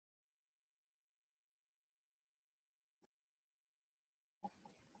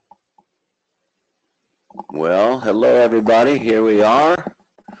Well, hello everybody. Here we are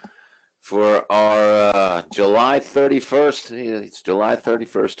for our July 31st. It's July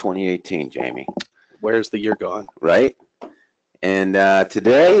 31st, 2018, Jamie. Where's the year gone? Right? And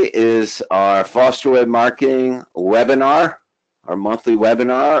today is our Foster Web Marketing webinar, our monthly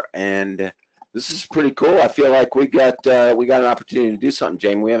webinar, and this is pretty cool. I feel like we got an opportunity to do something,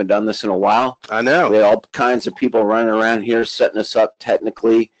 Jamie. We haven't done this in a while. I know. We had all kinds of people running around here setting us up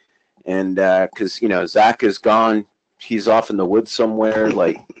technically. And because, Zach is gone, he's off in the woods somewhere,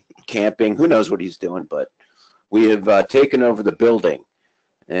 like camping. Who knows what he's doing? But we have taken over the building,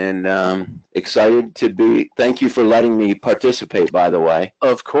 and excited to be. Thank you for letting me participate, by the way.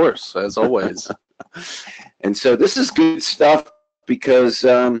 Of course, as always. And so this is good stuff because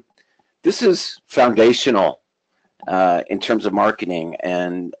this is foundational in terms of marketing.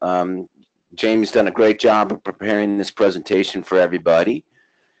 And Jamie's done a great job of preparing this presentation for everybody.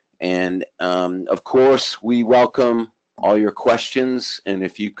 And of course, we welcome all your questions. And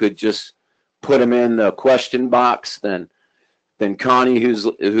if you could just put them in the question box, then Connie, who's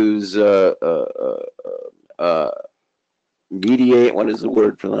mediate. What is the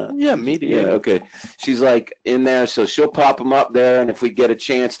word for that? Yeah, mediate. Yeah, okay. She's like in there, so she'll pop them up there. And if we get a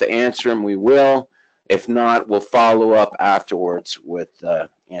chance to answer them, we will. If not, we'll follow up afterwards with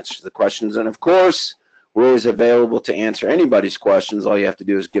answers to the questions. And of course, we're always available to answer anybody's questions. All you have to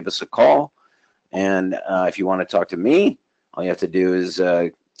do is give us a call. And if you want to talk to me, all you have to do is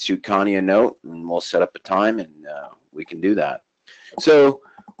shoot Connie a note, and we'll set up a time, and we can do that. So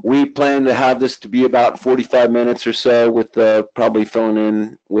we plan to have this to be about 45 minutes or so, with probably filling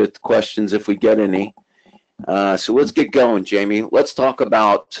in with questions if we get any. So let's get going, Jamie. Let's talk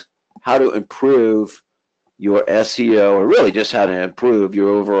about how to improve your SEO, or really just how to improve your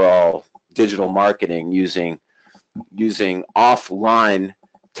overall digital marketing using offline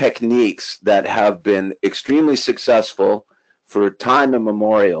techniques that have been extremely successful for time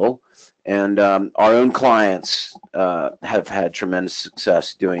immemorial, and our own clients have had tremendous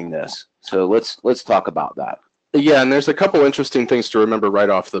success doing this. So let's talk about that. Yeah, and there's a couple interesting things to remember right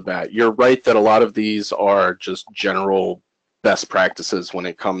off the bat. You're right that a lot of these are just general best practices when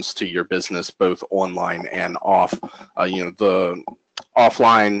it comes to your business, both online and off. The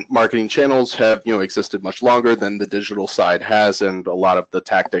offline marketing channels have existed much longer than the digital side has, and a lot of the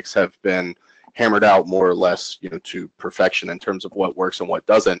tactics have been hammered out more or less to perfection in terms of what works and what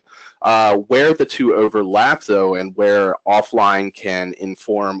doesn't. Where the two overlap, though, and where offline can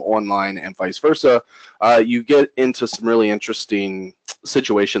inform online and vice versa, you get into some really interesting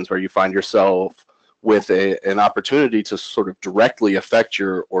situations where you find yourself with an opportunity to sort of directly affect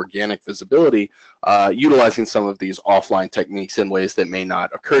your organic visibility, utilizing some of these offline techniques in ways that may not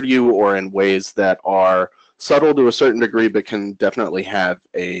occur to you, or in ways that are subtle to a certain degree, but can definitely have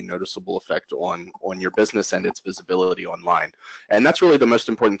a noticeable effect on your business and its visibility online. And that's really the most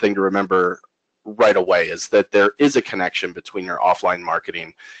important thing to remember right away, is that there is a connection between your offline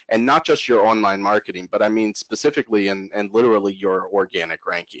marketing and not just your online marketing, but I mean specifically and literally your organic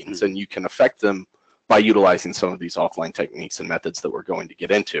rankings, and you can affect them by utilizing some of these offline techniques and methods that we're going to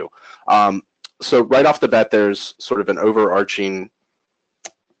get into. So right off the bat, there's sort of an overarching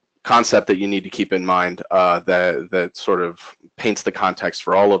concept that you need to keep in mind that sort of paints the context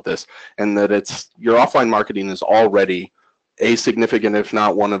for all of this, and that it's your offline marketing is already a significant, if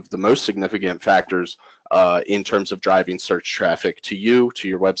not one of the most significant factors in terms of driving search traffic to you, to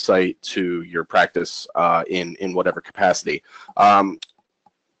your website, to your practice in whatever capacity.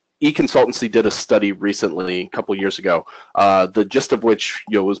 eConsultancy did a study recently, a couple years ago, the gist of which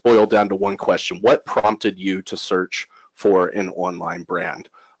was boiled down to one question: what prompted you to search for an online brand?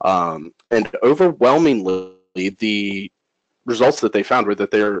 And overwhelmingly, the results that they found were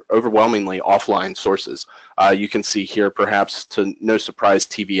that they're overwhelmingly offline sources. You can see here, perhaps to no surprise,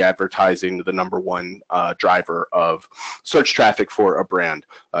 TV advertising, the #1 driver of search traffic for a brand.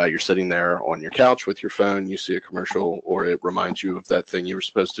 You're sitting there on your couch with your phone, you see a commercial, or it reminds you of that thing you were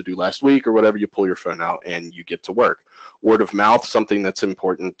supposed to do last week or whatever, you pull your phone out and you get to work. Word of mouth, something that's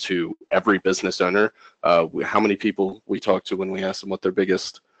important to every business owner. How many people we talk to when we ask them what their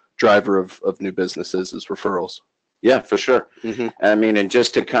biggest driver of new business is referrals. Yeah, for sure. Mm-hmm. I mean, and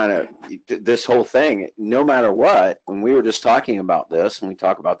just to kind of, this whole thing, no matter what, when we were just talking about this, and we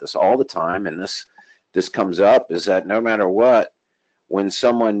talk about this all the time, and this comes up, is that no matter what, when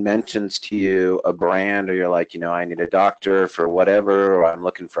someone mentions to you a brand, or you're like, I need a doctor for whatever, or I'm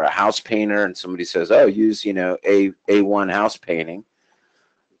looking for a house painter, and somebody says, oh, use, A1 house painting,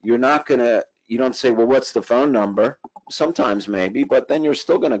 you're not going to, you don't say, well, what's the phone number? Sometimes maybe, but then you're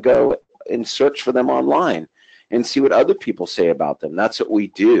still going to go and search for them online and see what other people say about them. That's what we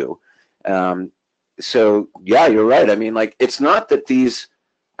do. so yeah, you're right. I mean, like, it's not that these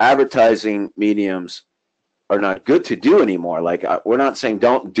advertising mediums are not good to do anymore. Like, we're not saying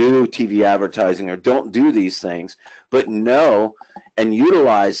don't do TV advertising or don't do these things, but know and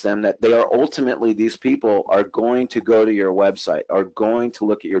utilize them, that they are ultimately, these people are going to go to your website, are going to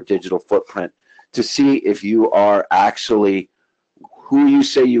look at your digital footprint to see if you are actually who you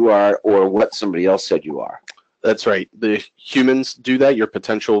say you are or what somebody else said you are. That's right. The humans do that. Your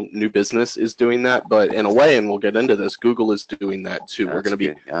potential new business is doing that. But in a way, and we'll get into this, Google is doing that too. We're going to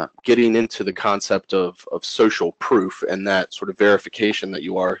be getting into the concept of social proof, and that sort of verification that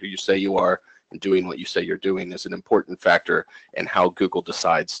you are who you say you are and doing what you say you're doing is an important factor in how Google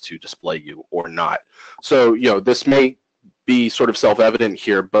decides to display you or not. So, this may be sort of self-evident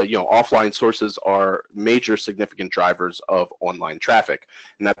here, but offline sources are major significant drivers of online traffic,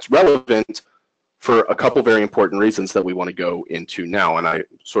 and that's relevant for a couple very important reasons that we want to go into now. And I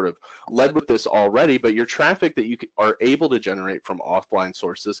sort of led with this already, but your traffic that you are able to generate from offline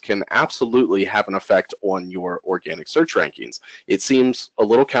sources can absolutely have an effect on your organic search rankings. It seems a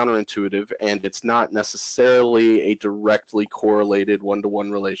little counterintuitive, and it's not necessarily a directly correlated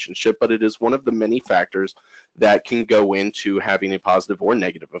one-to-one relationship, but it is one of the many factors that can go into having a positive or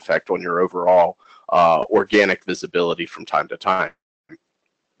negative effect on your overall organic visibility from time to time.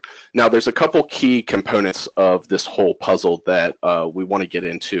 Now, there's a couple key components of this whole puzzle that we want to get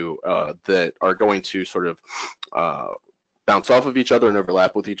into that are going to sort of bounce off of each other and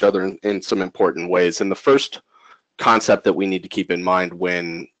overlap with each other in some important ways. And the first concept that we need to keep in mind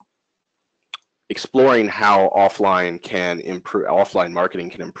when exploring how offline marketing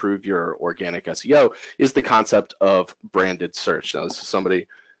can improve your organic SEO is the concept of branded search. Now, this is somebody,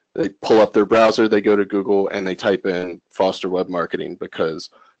 they pull up their browser, they go to Google, and they type in Foster Web Marketing because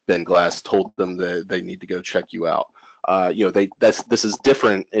Ben Glass told them that they need to go check you out. This is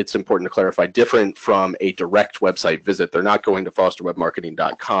different. It's important to clarify, different from a direct website visit. They're not going to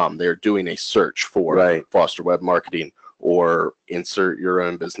fosterwebmarketing.com. They're doing a search for Foster Web Marketing, or insert your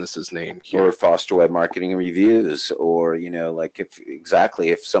own business's name here. Or Foster Web Marketing reviews, or like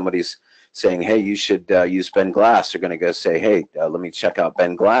if somebody's saying, hey, you should use Ben Glass, they're going to go say, hey, let me check out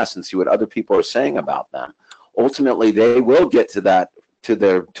Ben Glass and see what other people are saying about them. Ultimately, they will get to that, to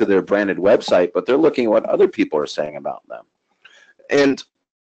their branded website, but they're looking at what other people are saying about them. And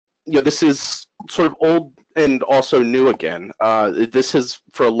this is sort of old and also new again. This has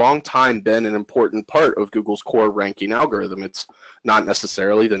for a long time been an important part of Google's core ranking algorithm. It's not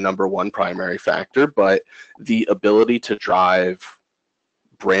necessarily the #1 primary factor, but the ability to drive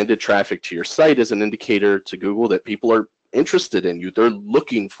branded traffic to your site is an indicator to Google that people are interested in you. They're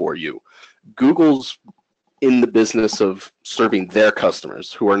looking for you. Google's in the business of serving their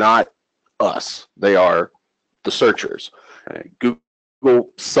customers, who are not us. They are the searchers.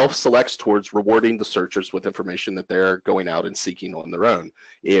 Google self-selects towards rewarding the searchers with information that they're going out and seeking on their own.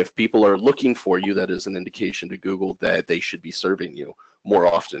 If people are looking for you, that is an indication to Google that they should be serving you more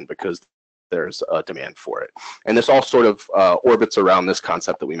often, because there's a demand for it. And this all sort of orbits around this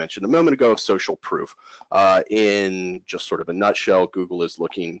concept that we mentioned a moment ago of social proof. In just sort of a nutshell, Google is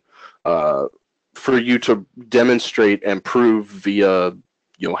looking for you to demonstrate and prove via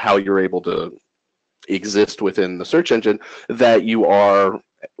how you're able to exist within the search engine that you are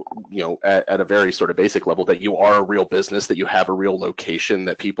at a very sort of basic level, that you are a real business, that you have a real location,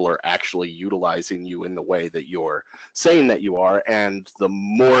 that people are actually utilizing you in the way that you're saying that you are. And the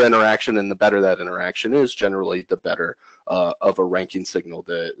more interaction and the better that interaction is, generally the better of a ranking signal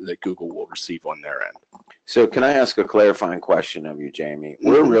that Google will receive on their end. So can I ask a clarifying question of you, Jamie?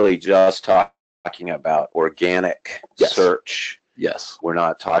 We're really just talking about organic search. Yes. We're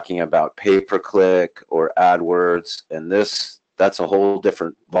not talking about pay-per-click or AdWords, and that's a whole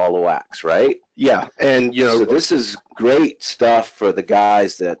different ball of wax, right? Yeah, and so this is great stuff for the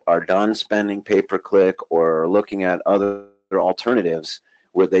guys that are done spending pay-per-click or looking at other alternatives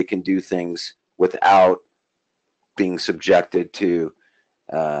where they can do things without being subjected to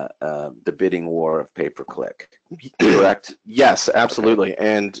the bidding war of pay-per-click. Correct? Yes, absolutely.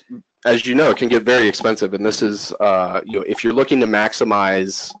 Okay. And as you know, it can get very expensive, and this is if you're looking to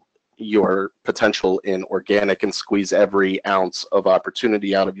maximize your potential in organic and squeeze every ounce of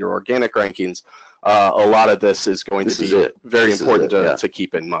opportunity out of your organic rankings, a lot of this is going to be very important to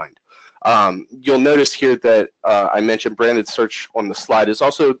keep in mind. You'll notice here that I mentioned branded search on the slide is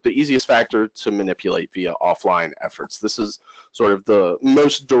also the easiest factor to manipulate via offline efforts. This is sort of the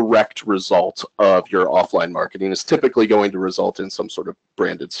most direct result of your offline marketing. Is typically going to result in some sort of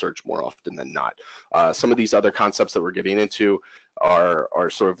branded search more often than not. Some of these other concepts that we're getting into are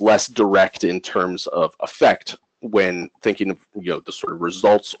sort of less direct in terms of effect when thinking of the sort of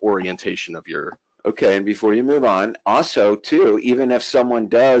results orientation of your Okay, and before you move on, also too, even if someone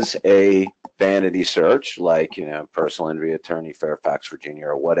does a vanity search, like, personal injury attorney, Fairfax, Virginia,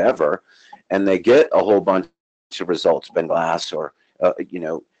 or whatever, and they get a whole bunch of results, Ben Glass, or,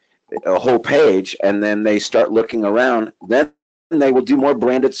 a whole page, and then they start looking around, then they will do more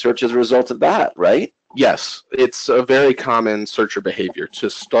branded search as a result of that, right? Yes, it's a very common searcher behavior to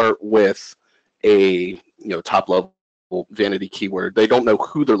start with a top level vanity keyword. They don't know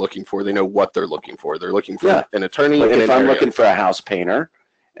who they're looking for. They know what they're looking for. They're looking for an attorney like in if an I'm area. looking for a house painter,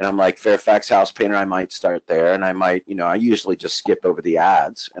 and I'm like Fairfax house painter, I might start there, and I might, I usually just skip over the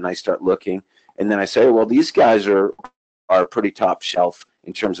ads and I start looking, and then I say, well, these guys are pretty top shelf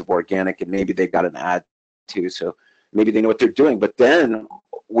in terms of organic, and maybe they've got an ad too, so maybe they know what they're doing. But then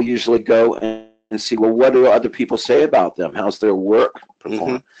we usually go and see, well, what do other people say about them? How's their work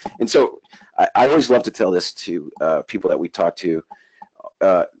perform? And so I always love to tell this to people that we talk to.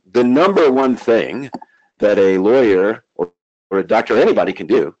 The number one thing that a lawyer or a doctor or anybody can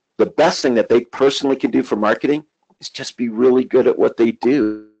do, the best thing that they personally can do for marketing is just be really good at what they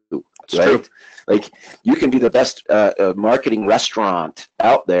do. It's true. Like, you can be the best marketing restaurant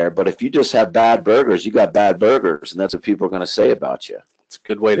out there, but if you just have bad burgers, you got bad burgers, and that's what people are going to say about you. It's a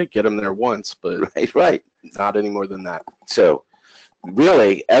good way to get them there once, but right. Not any more than that. So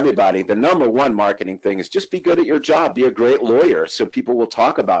really, everybody, the number one marketing thing is just be good at your job. Be a great lawyer so people will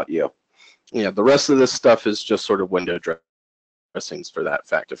talk about you. Yeah, the rest of this stuff is just sort of window dressings for that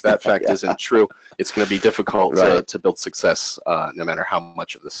fact. If that fact isn't true, it's going to be difficult to build success no matter how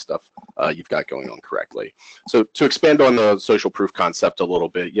much of this stuff you've got going on correctly. So to expand on the social proof concept a little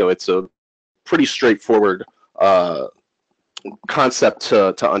bit, it's a pretty straightforward concept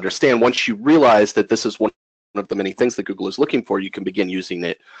to understand. Once you realize that this is one of the many things that Google is looking for, you can begin using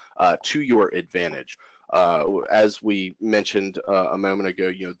it to your advantage. As we mentioned a moment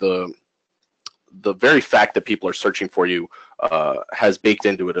ago, the very fact that people are searching for you has baked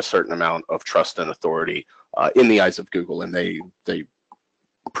into it a certain amount of trust and authority in the eyes of Google, and they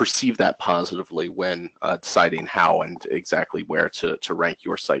perceive that positively when deciding how and exactly where to rank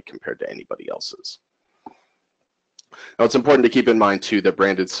your site compared to anybody else's. Now, it's important to keep in mind, too, that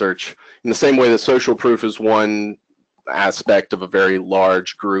branded search, in the same way that social proof is one aspect of a very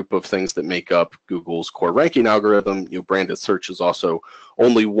large group of things that make up Google's core ranking algorithm, branded search is also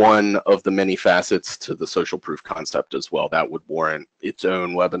only one of the many facets to the social proof concept as well. That would warrant its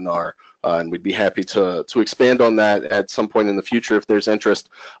own webinar, and we'd be happy to expand on that at some point in the future if there's interest.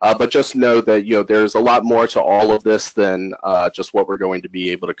 But just know that there's a lot more to all of this than just what we're going to be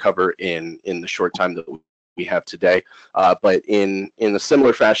able to cover in the short time that we have today. But in a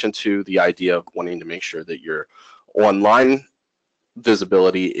similar fashion to the idea of wanting to make sure that your online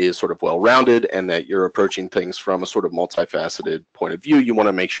visibility is sort of well-rounded and that you're approaching things from a sort of multifaceted point of view, you want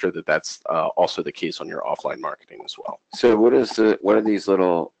to make sure that that's also the case on your offline marketing as well. So what do these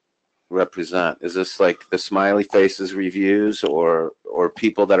little represent? Is this like the smiley faces reviews, or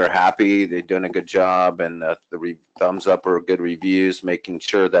people that are happy, they're doing a good job, and the thumbs up or good reviews, making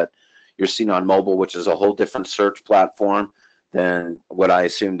sure that you're seen on mobile, which is a whole different search platform than what I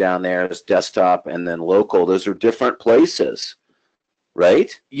assume down there is desktop, and then local. Those are different places,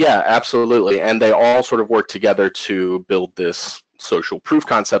 right? Yeah, absolutely. And they all sort of work together to build this social proof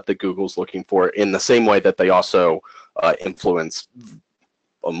concept that Google's looking for, in the same way that they also influence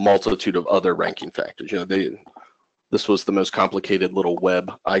a multitude of other ranking factors. This was the most complicated little web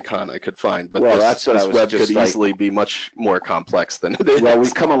icon I could find, but this web could easily be much more complex than it is. Well,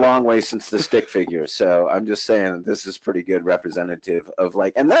 we've come a long way since the stick figure, so I'm just saying this is pretty good representative of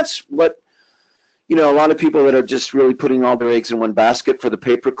and that's what, a lot of people that are just really putting all their eggs in one basket for the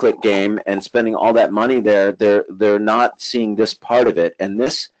pay-per-click game and spending all that money there, they're not seeing this part of it, and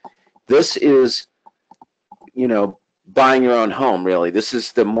this is, buying your own home, really. This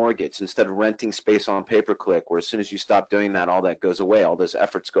is the mortgage. Instead of renting space on pay-per-click, where as soon as you stop doing that, all that goes away, all those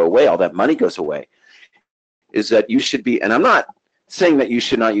efforts go away, all that money goes away, is that you should be, and I'm not saying that you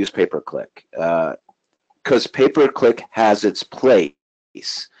should not use pay-per-click, because pay-per-click has its place,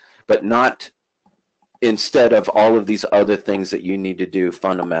 but not instead of all of these other things that you need to do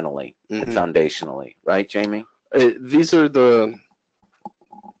fundamentally and foundationally, right, Jamie? These are the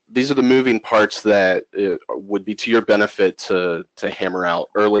moving parts that would be to your benefit to hammer out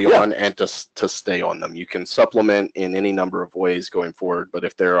early on and to stay on them. You can supplement in any number of ways going forward, but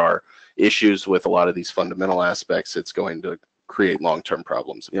if there are issues with a lot of these fundamental aspects, it's going to create long-term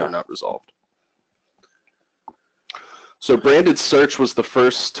problems if they're not resolved. So branded search was the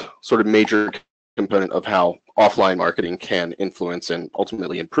first sort of major component of how offline marketing can influence and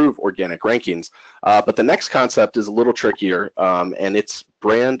ultimately improve organic rankings. But the next concept is a little trickier, and it's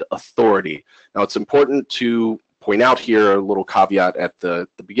brand authority. Now, it's important to point out here, a little caveat at the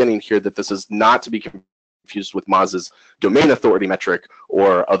beginning here, that this is not to be confused with Moz's domain authority metric,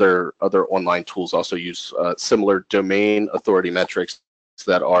 or other online tools also use similar domain authority metrics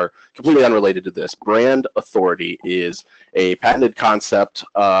that are completely unrelated to this. Brand authority is a patented concept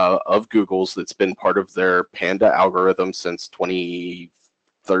of Google's that's been part of their Panda algorithm since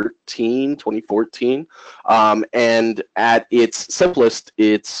 2014. And at its simplest,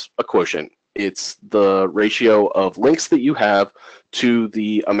 it's a quotient. It's the ratio of links that you have to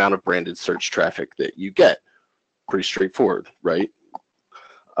the amount of branded search traffic that you get. Pretty straightforward, right?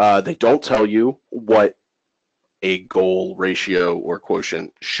 They don't tell you what a goal ratio or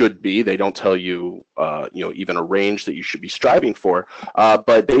quotient should be. They don't tell you, even a range that you should be striving for.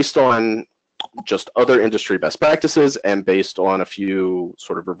 But based on just other industry best practices and based on a few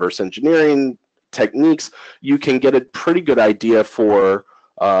sort of reverse engineering techniques, you can get a pretty good idea for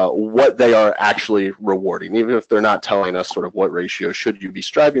what they are actually rewarding. Even if they're not telling us sort of what ratio should you be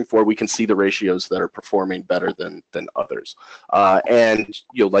striving for, we can see the ratios that are performing better than others. And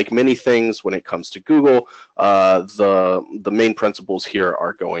like many things when it comes to Google, the main principles here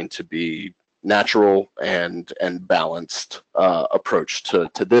are going to be natural and balanced approach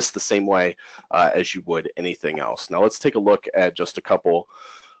to this, the same way as you would anything else. Now let's take a look at just a couple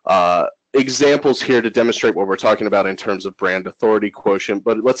examples here to demonstrate what we're talking about in terms of brand authority quotient.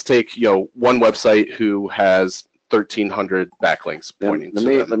 But let's take one website who has 1,300 backlinks pointing to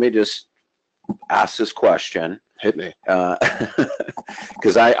them. Let me just ask this question. Hit me.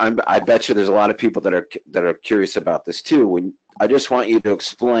 Because I bet you there's a lot of people that are curious about this too. I just want you to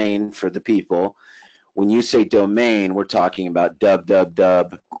explain for the people, when you say domain, we're talking about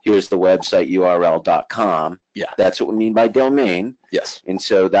www, here's the website URL.com. Yeah. That's what we mean by domain. Yes. And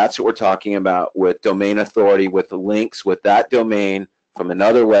so that's what we're talking about with domain authority, with the links with that domain from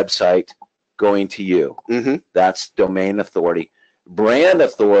another website going to you. Mm-hmm. That's domain authority. Brand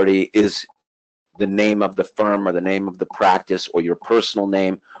authority is the name of the firm or the name of the practice or your personal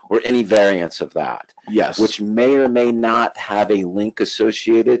name or any variance of that. Yes. Which may or may not have a link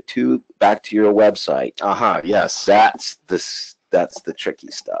associated back to your website. Yes. That's the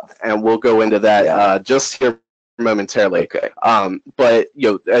tricky stuff. And we'll go into that just here momentarily. Okay. But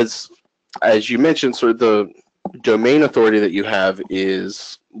as you mentioned, sort of the domain authority that you have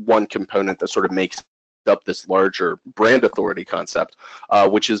is one component that sort of makes up this larger brand authority concept,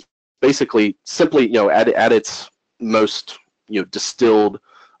 which is basically simply, at its most distilled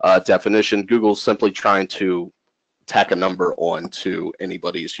definition, Google's simply trying to tack a number on to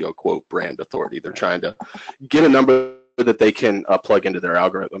anybody's quote brand authority. They're trying to get a number that they can plug into their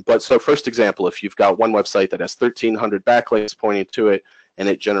algorithm. But so first example, if you've got one website that has 1,300 backlinks pointing to it and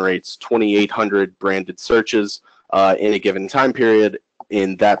it generates 2,800 branded searches in a given time period,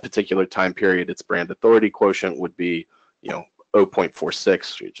 in that particular time period, its brand authority quotient would be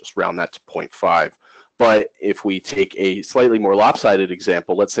 0.46. You just round that to 0.5. But if we take a slightly more lopsided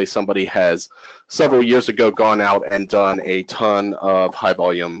example, let's say somebody has several years ago gone out and done a ton of high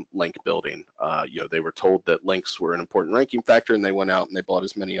volume link building. They were told that links were an important ranking factor, and they went out and they bought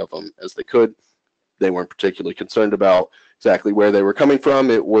as many of them as they could. They weren't particularly concerned about exactly where they were coming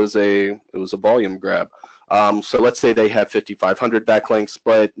from. It was a volume grab. So let's say they have 5,500 backlinks,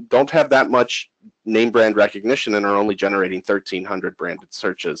 but don't have that much name brand recognition and are only generating 1,300 branded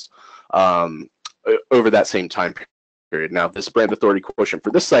searches over that same time period. Now, this brand authority quotient for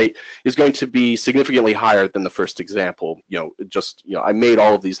this site is going to be significantly higher than the first example. I made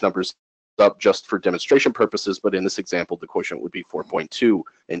all of these numbers up just for demonstration purposes, but in this example, the quotient would be 4.2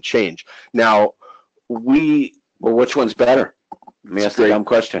 and change. Now, which one's better? Let me ask a dumb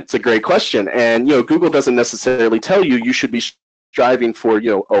question. It's a great question, and Google doesn't necessarily tell you should be striving for a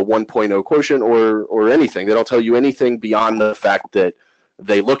 1.0 quotient or anything. They don't tell you anything beyond the fact that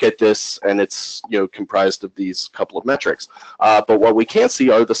they look at this and it's comprised of these couple of metrics. But what we can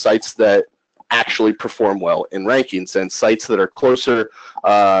see are the sites that actually perform well in rankings, and sites that are closer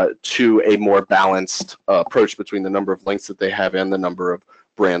to a more balanced approach between the number of links that they have and the number of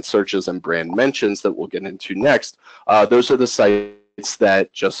brand searches and brand mentions that we'll get into next. Those are the sites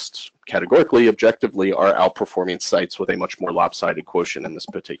that just categorically, objectively, are outperforming sites with a much more lopsided quotient in this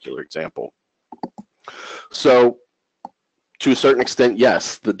particular example. So to a certain extent,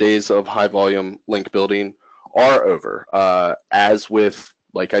 yes, the days of high volume link building are over. As with,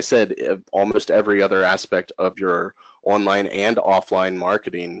 like I said, almost every other aspect of your online and offline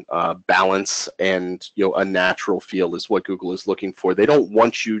marketing, balance and a natural feel is what Google is looking for. They don't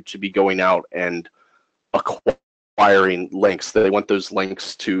want you to be going out and acquiring links. They want those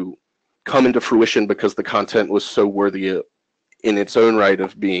links to come into fruition because the content was so worthy in its own right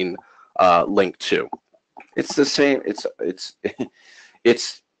of being linked to. It's the same.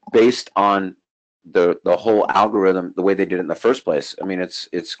 It's based on the whole algorithm, the way they did it in the first place. I mean,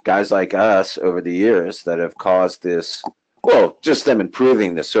 it's guys like us over the years that have caused this. Well, just them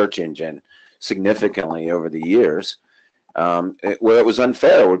improving the search engine significantly over the years, where it was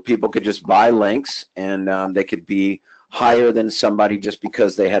unfair, where people could just buy links and they could be higher than somebody just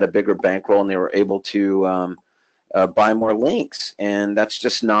because they had a bigger bankroll and they were able to buy more links, and that's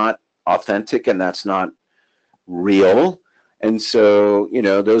just not authentic and that's not real. And so, you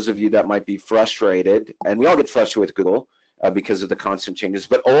know, those of you that might be frustrated, and we all get frustrated with Google because of the constant changes,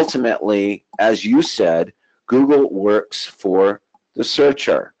 but ultimately, as you said, Google works for the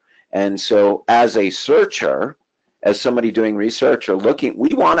searcher. And so as a searcher, as somebody doing research or looking, we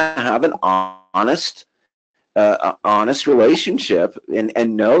want to have an honest relationship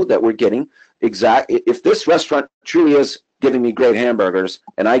and know that we're getting if this restaurant truly is giving me great hamburgers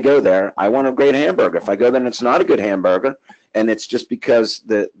and I go there, I want a great hamburger. If I go there and it's not a good hamburger and it's just because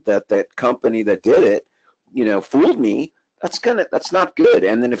that company that did it, you know, fooled me, that's not good.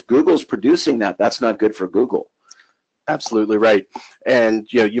 And then if Google's producing that, that's not good for Google. Absolutely right.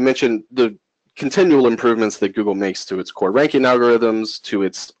 And you know, you mentioned the continual improvements that Google makes to its core ranking algorithms, to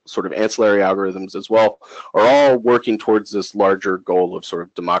its sort of ancillary algorithms as well, are all working towards this larger goal of sort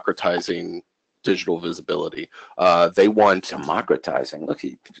of democratizing digital visibility. They want democratizing. Look,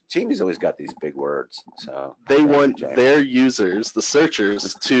 Jamie's always got these big words. So they want their users, the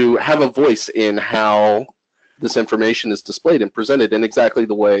searchers, to have a voice in how this information is displayed and presented in exactly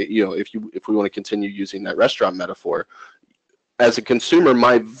the way, you know, if we want to continue using that restaurant metaphor. As a consumer,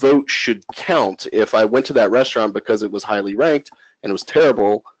 my vote should count. If I went to that restaurant because it was highly ranked and it was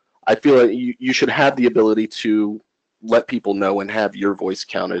terrible, I feel like you should have the ability to let people know and have your voice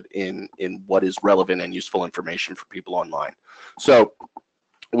counted in what is relevant and useful information for people online. So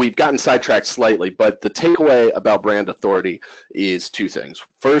we've gotten sidetracked slightly, but the takeaway about brand authority is two things.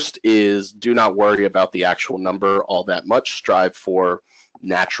 First is, do not worry about the actual number all that much. Strive for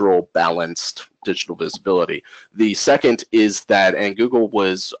natural, balanced digital visibility. The second is that, and Google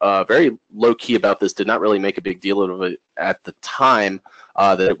was very low-key about this, did not really make a big deal of it at the time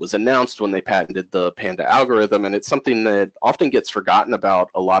that it was announced when they patented the Panda algorithm, and it's something that often gets forgotten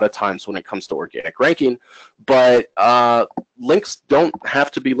about a lot of times when it comes to organic ranking, but links don't have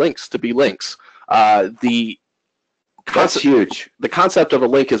to be links to be links. That's huge. The concept of a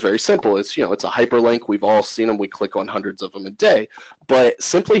link is very simple. It's, you know, it's a hyperlink. We've all seen them. We click on hundreds of them a day. But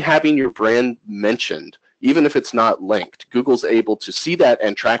simply having your brand mentioned, even if it's not linked, Google's able to see that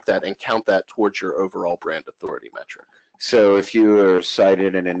and track that and count that towards your overall brand authority metric. So if you were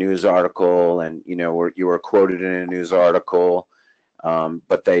cited in a news article and, you know, you were quoted in a news article,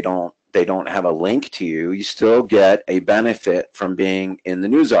 but they don't have a link to you, you still get a benefit from being in the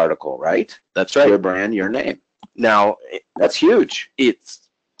news article, right? That's right. Your brand, your name. Now, that's huge. It's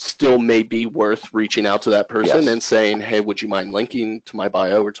still may be worth reaching out to that person, yes, and saying, hey, would you mind linking to my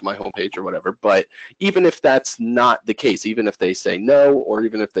bio or to my homepage or whatever? But even if that's not the case, even if they say no, or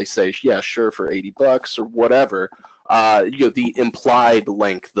even if they say, yeah, sure, for $80 or whatever, you know, the implied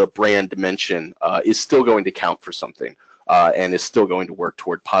link, the brand mention, is still going to count for something, and is still going to work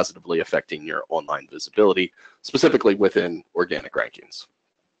toward positively affecting your online visibility, specifically within organic rankings.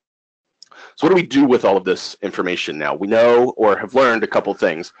 So what do we do with all of this information now? We know or have learned a couple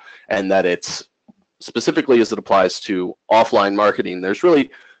things, and that it's specifically as it applies to offline marketing, there's really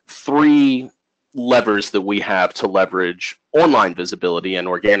three levers that we have to leverage online visibility and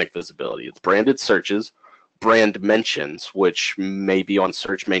organic visibility. It's branded searches, brand mentions, which may be on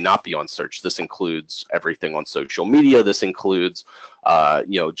search, may not be on search. This includes everything on social media. This includes,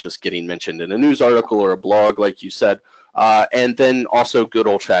 you know, just getting mentioned in a news article or a blog, like you said. And then also good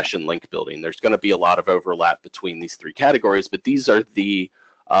old-fashioned link building. There's going to be a lot of overlap between these three categories, but these are the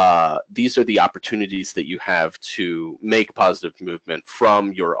opportunities that you have to make positive movement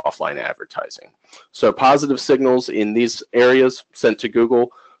from your offline advertising. So positive signals in these areas sent to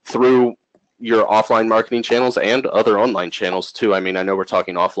Google through your offline marketing channels and other online channels too. I mean, I know we're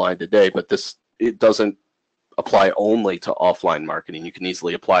talking offline today, but it doesn't apply only to offline marketing. You can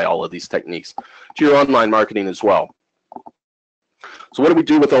easily apply all of these techniques to your online marketing as well. So what do we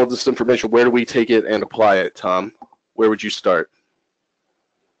do with all of this information? Where do we take it and apply it, Tom? Where would you start?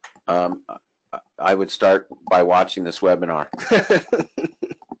 I would start by watching this webinar.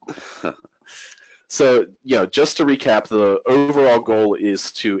 So, you know, just to recap, the overall goal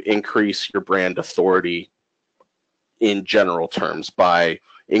is to increase your brand authority in general terms by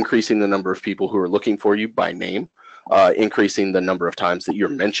increasing the number of people who are looking for you by name, increasing the number of times that you're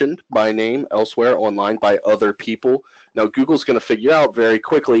mentioned by name elsewhere online by other people. Now, Google's going to figure out very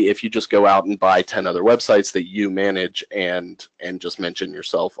quickly if you just go out and buy 10 other websites that you manage and just mention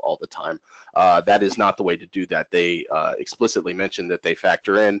yourself all the time. That is not the way to do that. They explicitly mention that they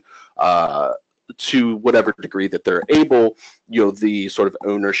factor in to whatever degree that they're able, the sort of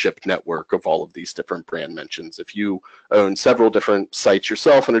ownership network of all of these different brand mentions. If you own several different sites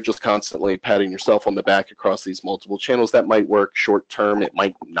yourself and are just constantly patting yourself on the back across these multiple channels, that might work short term. It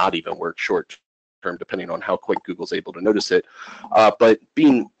might not even work short term, depending on how quick Google's able to notice it. But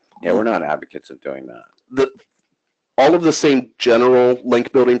we're not advocates of doing that. All of the same general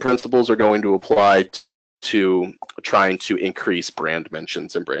link building principles are going to apply to trying to increase brand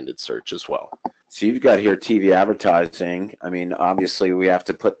mentions and branded search as well. So you've got here TV advertising. I mean, obviously we have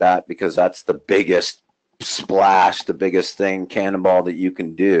to put that because that's the biggest splash, the biggest thing, cannonball that you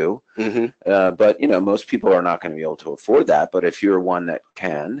can do. But most people are not going to be able to afford that. But if you're one that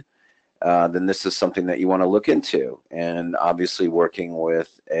can, then this is something that you want to look into. And obviously working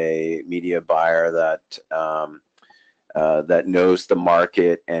with a media buyer that that knows the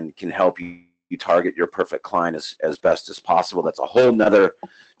market and can help you target your perfect client as best as possible. That's a whole nother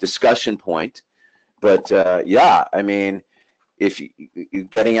discussion point. But yeah, I mean, if you're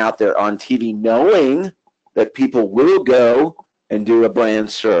getting out there on TV knowing that people will go and do a brand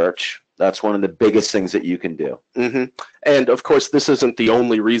search, that's one of the biggest things that you can do. And of course, this isn't the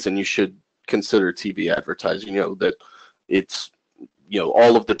only reason you should consider TV advertising. That it's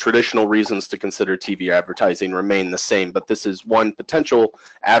all of the traditional reasons to consider TV advertising remain the same, but this is one potential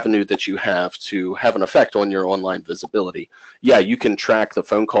avenue that you have to have an effect on your online visibility. Yeah, you can track the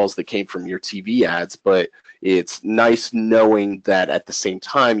phone calls that came from your TV ads, but it's nice knowing that at the same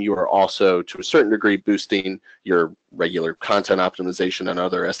time you are also, to a certain degree, boosting your regular content optimization and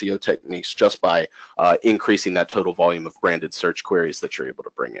other SEO techniques just by increasing that total volume of branded search queries that you're able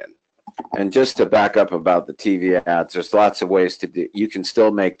to bring in. And just to back up about the TV ads, there's lots of ways to do. You can still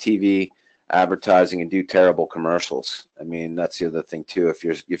make TV advertising and do terrible commercials. I mean, that's the other thing too. If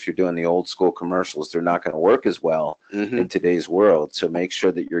you're doing the old school commercials, they're not going to work as well in today's world. So make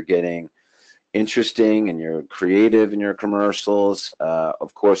sure that you're getting interesting and you're creative in your commercials.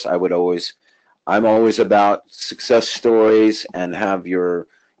 Of course, I'm always about success stories and have your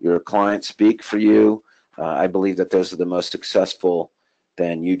client speak for you. I believe that those are the most successful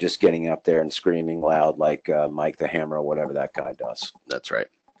than you just getting up there and screaming loud like Mike the Hammer or whatever that guy does. That's right.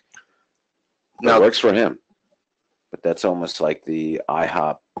 Now, it works for him, but that's almost like the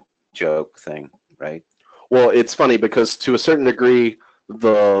IHOP joke thing, right? Well, it's funny because to a certain degree,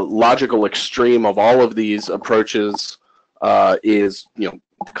 the logical extreme of all of these approaches is,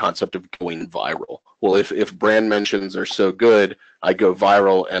 the concept of going viral. Well, if brand mentions are so good, I go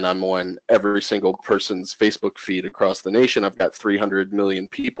viral and I'm on every single person's Facebook feed across the nation. I've got 300 million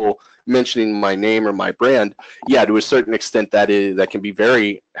people mentioning my name or my brand. Yeah, to a certain extent, that can be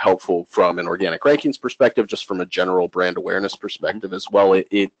very helpful from an organic rankings perspective, just from a general brand awareness perspective as well.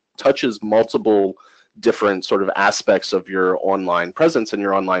 It touches multiple different sort of aspects of your online presence and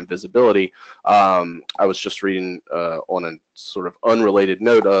your online visibility. I was just reading on a sort of unrelated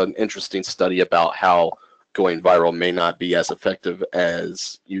note an interesting study about how going viral may not be as effective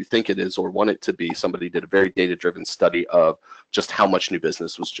as you think it is or want it to be. Somebody did a very data-driven study of just how much new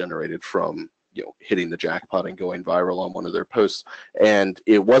business was generated from hitting the jackpot and going viral on one of their posts, and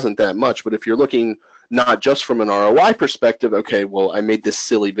it wasn't that much. But if you're looking not just from an ROI perspective, okay, well, I made this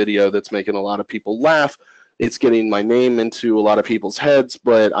silly video that's making a lot of people laugh. It's getting my name into a lot of people's heads,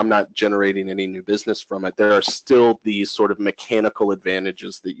 but I'm not generating any new business from it. There are still these sort of mechanical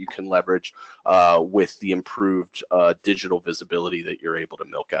advantages that you can leverage with the improved digital visibility that you're able to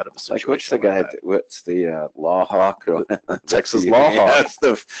milk out of a situation. What's the Law Hawk? Texas Law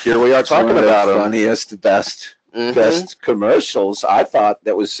Hawk. Here we are talking about the funniest, best commercials. I thought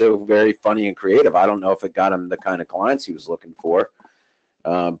that was so very funny and creative. I don't know if it got him the kind of clients he was looking for,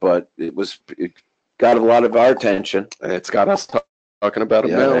 but it got a lot of our attention. And it's got us talking about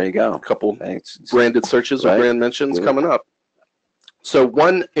it now. There you go. A couple branded searches or brand mentions coming up. So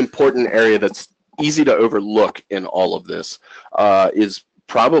one important area that's easy to overlook in all of this is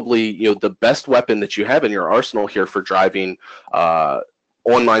probably the best weapon that you have in your arsenal here for driving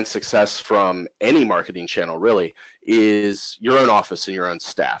online success from any marketing channel really is your own office and your own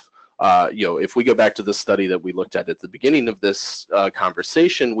staff. If we go back to the study that we looked at the beginning of this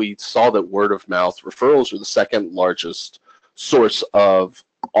conversation, we saw that word of mouth referrals are the second largest source of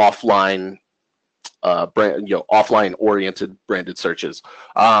offline offline oriented branded searches.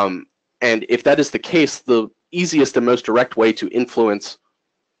 And if that is the case, the easiest and most direct way to influence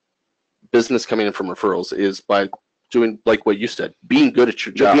business coming in from referrals is by doing like what you said, being good at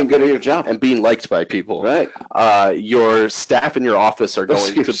your job. Being good at your job. And being liked by people. Right. Your staff in your office are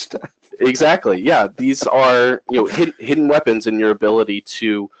going to... Exactly. Yeah. These are, hidden weapons in your ability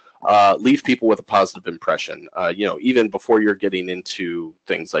to leave people with a positive impression, even before you're getting into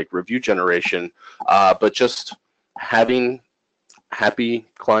things like review generation, but just having happy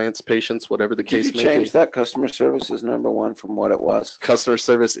clients, patients, whatever the case may be. Change that. Customer service is #1 from what it was. Customer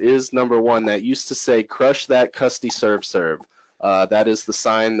service is #1. That used to say, crush that custy serve. That is the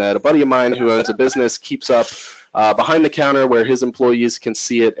sign that a buddy of mine who owns a business keeps up behind the counter where his employees can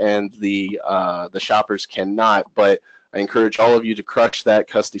see it and the shoppers cannot. But I encourage all of you to crush that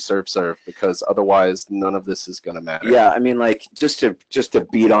custy serve, because otherwise none of this is going to matter. Yeah, I mean, like, just to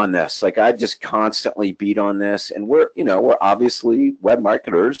beat on this, like, I just constantly beat on this, and we're obviously web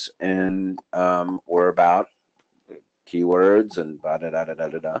marketers, and we're about keywords and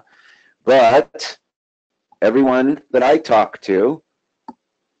da-da-da-da-da-da. But everyone that I talk to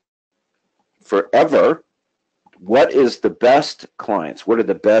forever, what is the best clients? What are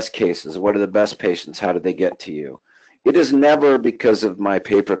the best cases? What are the best patients? How did they get to you? It is never because of my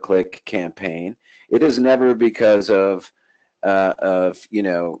pay-per-click campaign. It is never because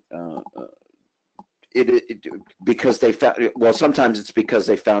because they found, well, sometimes it's because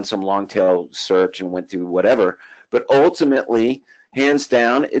they found some long tail search and went through whatever, but ultimately, hands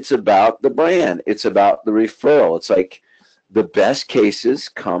down, it's about the brand. It's about the referral. It's like the best cases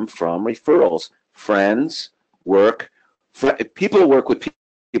come from referrals. Friends, people work with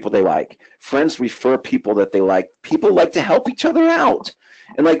people they like. Friends refer people that they like. People like to help each other out.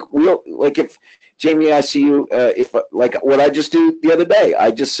 And if Jamie, I see you, if like what I just do the other day, I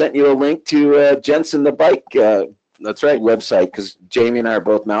just sent you a link to Jensen the Bike That's right. website, because Jamie and I are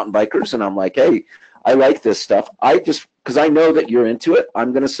both mountain bikers, and I'm like, hey, I like this stuff. Because I know that you're into it,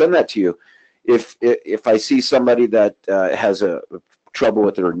 I'm going to send that to you. If I see somebody that has a trouble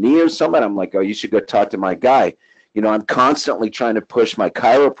with their knee or something, I'm like, oh, you should go talk to my guy. I'm constantly trying to push my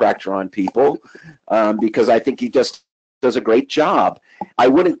chiropractor on people because I think he just does a great job. I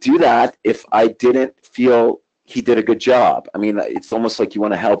wouldn't do that if I didn't feel he did a good job. I mean, it's almost like you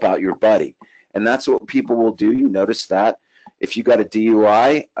want to help out your buddy. And that's what people will do. You notice that if you got a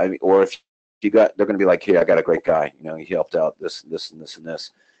DUI, or if you got, they're going to be like, hey, I got a great guy. He helped out this, and this, and this, and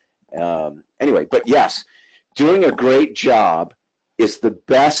this. Anyway, but yes, doing a great job is the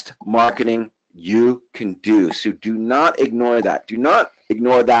best marketing you can do. So do not ignore that. Do not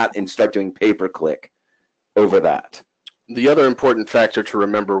ignore that and start doing pay-per-click over that. The other important factor to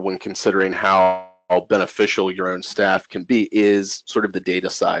remember when considering how beneficial your own staff can be is sort of the data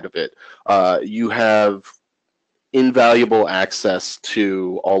side of it. You have invaluable access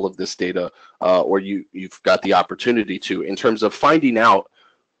to all of this data, or you've got the opportunity to, in terms of finding out,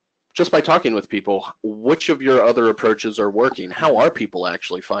 just by talking with people, which of your other approaches are working. How are people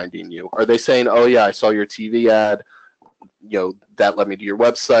actually finding you? Are they saying, oh yeah, I saw your TV ad, that led me to your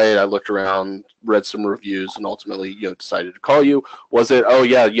website, I looked around, read some reviews, and ultimately, decided to call you? Was it, oh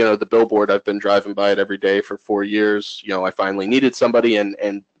yeah, the billboard, I've been driving by it every day for 4 years, I finally needed somebody,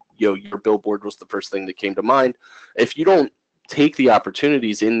 and your billboard was the first thing that came to mind? If you don't take the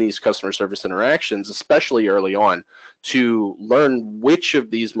opportunities in these customer service interactions, especially early on, to learn which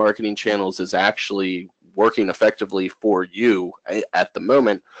of these marketing channels is actually working effectively for you at the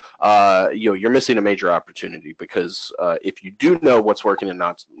moment, you're missing a major opportunity, because if you do know what's working and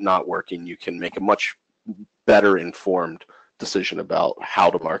not working, you can make a much better informed decision about how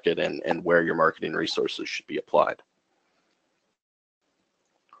to market and where your marketing resources should be applied.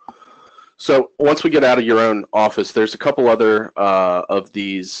 So once we get out of your own office, there's a couple other of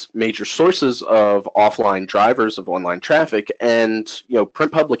these major sources of offline drivers of online traffic, and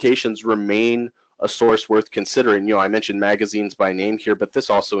print publications remain a source worth considering. I mentioned magazines by name here, but this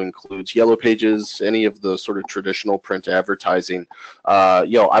also includes yellow pages, any of the sort of traditional print advertising.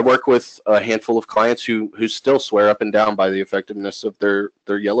 I work with a handful of clients who still swear up and down by the effectiveness of their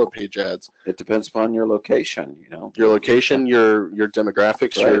yellow page ads. It depends upon your location, Your location, your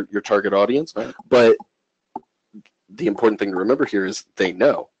demographics, right. your target audience. Right. But the important thing to remember here is they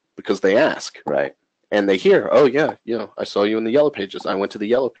know, because they ask. Right. And they hear, oh yeah, I saw you in the yellow pages. I went to the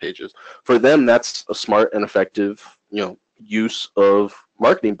yellow pages. For them, that's a smart and effective, use of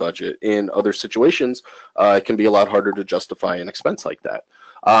marketing budget. In other situations, it can be a lot harder to justify an expense like that.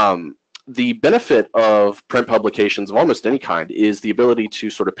 The benefit of print publications of almost any kind is the ability to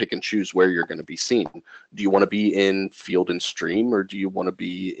sort of pick and choose where you're going to be seen. Do you want to be in Field and Stream, or do you want to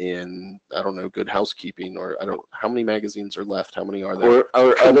be in, I don't know, Good Housekeeping, or how many magazines are left? How many are there?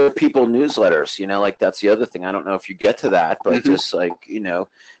 Or other people newsletters, like that's the other thing. I don't know if you get to that, but just like,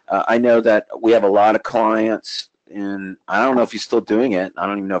 I know that we have a lot of clients and I don't know if he's still doing it. I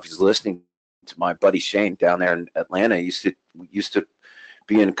don't even know if he's listening to my buddy Shane down there in Atlanta. He used to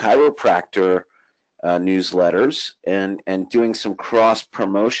be in chiropractor newsletters and doing some cross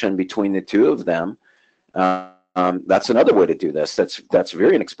promotion between the two of them. That's another way to do this. That's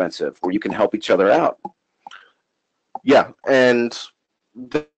very inexpensive, where you can help each other out. Yeah, and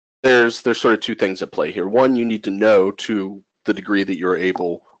there's sort of two things at play here. One, you need to know to the degree that you're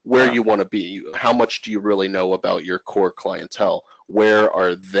able where you want to be. How much do you really know about your core clientele? Where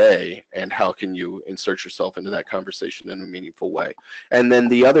are they, and how can you insert yourself into that conversation in a meaningful way? And then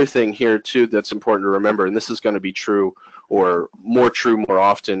the other thing here too that's important to remember, and this is going to be true or more true more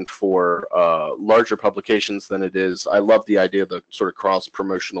often for larger publications than it is. I love the idea of the sort of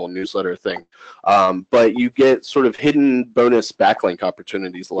cross-promotional newsletter thing, but you get sort of hidden bonus backlink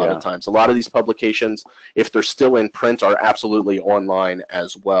opportunities a lot of times. A lot of these publications, if they're still in print, are absolutely online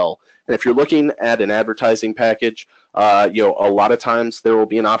as well. And if you're looking at an advertising package, a lot of times there will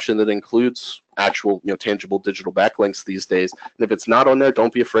be an option that includes actual, tangible digital backlinks these days. And if it's not on there,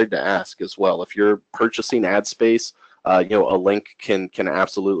 don't be afraid to ask as well. If you're purchasing ad space, a link can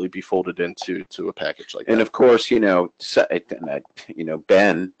absolutely be folded into a package like that. And of course, Ben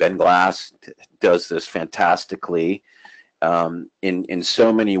Glass does this fantastically in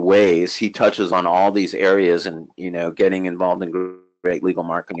so many ways. He touches on all these areas, and getting involved in great legal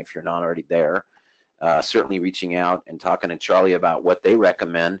marketing if you're not already there. Certainly reaching out and talking to Charlie about what they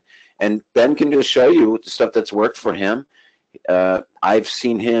recommend, and Ben can just show you the stuff that's worked for him. I've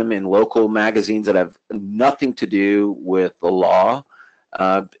seen him in local magazines that have nothing to do with the law,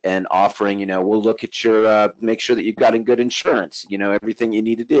 and offering, we'll look at your, make sure that you've got good insurance, everything you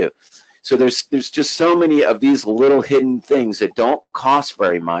need to do. So there's just so many of these little hidden things that don't cost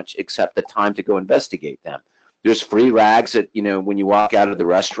very much except the time to go investigate them. There's free rags that, when you walk out of the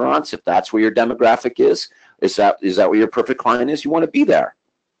restaurants, if that's where your demographic is that where your perfect client is, you want to be there.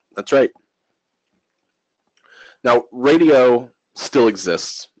 That's right. Now, radio still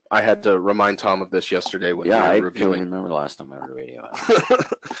exists. I had to remind Tom of this yesterday when we were reviewing. I can't remember the last time I heard radio.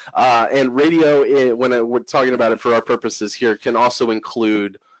 And radio, when we're talking about it for our purposes here, can also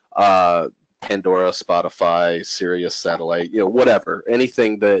include Pandora, Spotify, Sirius Satellite, whatever,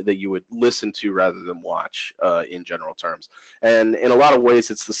 anything that you would listen to rather than watch in general terms. And in a lot of ways,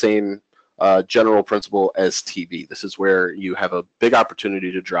 it's the same general principle as TV. This is where you have a big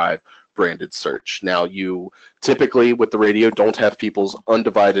opportunity to drive branded search. Now, you typically with the radio don't have people's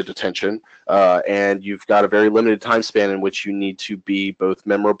undivided attention, and you've got a very limited time span in which you need to be both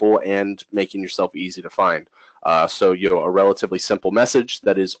memorable and making yourself easy to find. So, a relatively simple message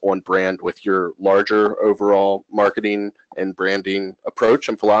that is on brand with your larger overall marketing and branding approach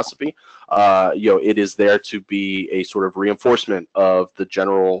and philosophy. It is there to be a sort of reinforcement of the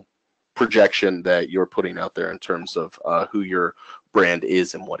general projection that you're putting out there in terms of who your brand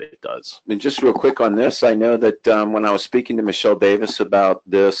is and what it does. And just real quick on this, I know that when I was speaking to Michelle Davis about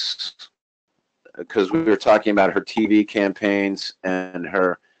this, because we were talking about her TV campaigns and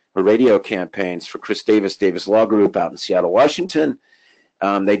her radio campaigns for Chris Davis Law Group out in Seattle, Washington.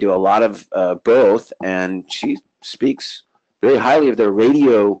 They do a lot of both, and she speaks very highly of their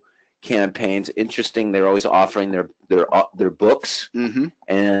radio campaigns. Interesting, they're always offering their books,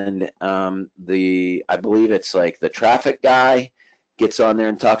 and I believe it's like the traffic guy gets on there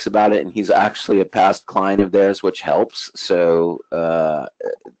and talks about it, and he's actually a past client of theirs, which helps. So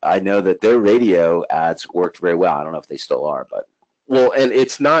I know that their radio ads worked very well. I don't know if they still are, but. Well, and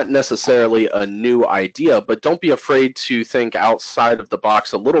it's not necessarily a new idea, but don't be afraid to think outside of the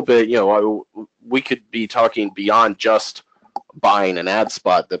box a little bit. We could be talking beyond just buying an ad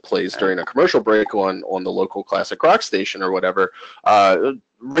spot that plays during a commercial break on the local classic rock station or whatever.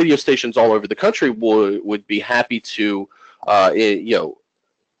 Radio stations all over the country would be happy to,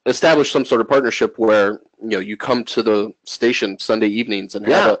 establish some sort of partnership where, you come to the station Sunday evenings and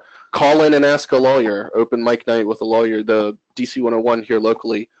have a call in and ask a lawyer, open mic night with a lawyer. The DC 101 here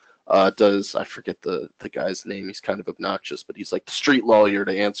locally does, I forget the guy's name. He's kind of obnoxious, but he's like the street lawyer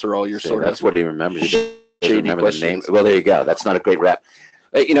to answer all your sort of. That's what he remembers. Shady questions. Well, there you go. That's not a great rap.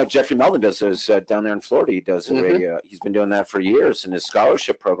 Jeffrey Melvin does those down there in Florida. He does a radio. He's been doing that for years in his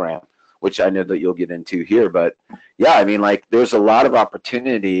scholarship program, which I know that you'll get into here. But yeah, there's a lot of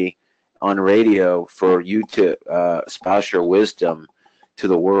opportunity on radio for you to espouse your wisdom to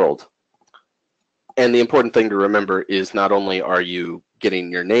the world. And the important thing to remember is not only are you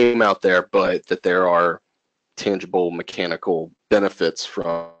getting your name out there, but that there are tangible mechanical benefits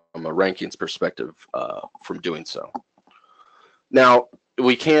from a rankings perspective from doing so. Now,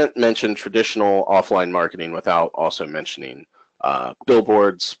 we can't mention traditional offline marketing without also mentioning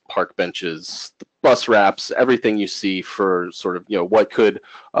billboards, park benches, bus wraps, everything you see for sort of, what could,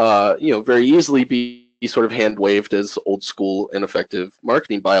 very easily be sort of hand waved as old school ineffective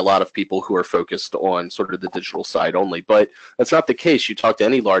marketing by a lot of people who are focused on sort of the digital side only. But that's not the case. You talk to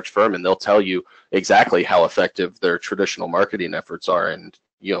any large firm and they'll tell you exactly how effective their traditional marketing efforts are. And,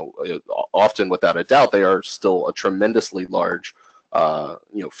 often without a doubt, they are still a tremendously large,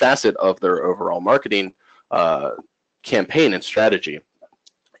 facet of their overall marketing campaign and strategy.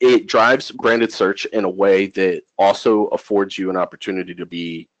 It drives branded search in a way that also affords you an opportunity to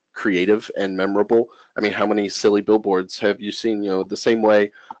be creative and memorable. I mean, how many silly billboards have you seen? The same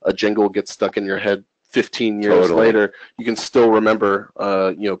way a jingle gets stuck in your head 15 years later, you can still remember,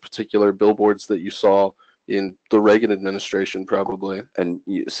 particular billboards that you saw in the Reagan administration, probably. And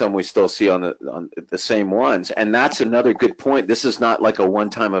some we still see on the same ones. And that's another good point. This is not like a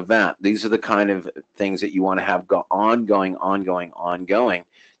one-time event. These are the kind of things that you want to have go ongoing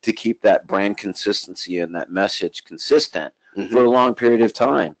to keep that brand consistency and that message consistent for a long period of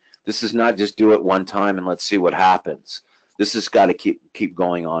time. This is not just do it one time and let's see what happens. This has got to keep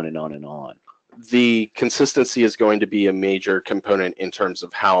going on and on and on. The consistency is going to be a major component in terms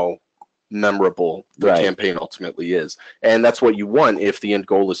of how memorable the campaign ultimately is. And that's what you want if the end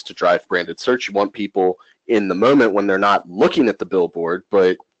goal is to drive branded search. You want people in the moment when they're not looking at the billboard,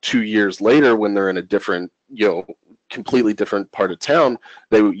 but 2 years later when they're in a different, completely different part of town,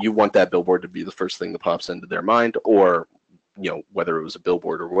 you want that billboard to be the first thing that pops into their mind, or whether it was a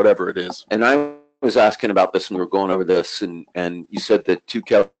billboard or whatever it is. And I was asking about this when we were going over this, and you said that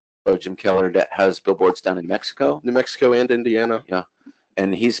Jim Keller that has billboards down in New Mexico and Indiana. Yeah.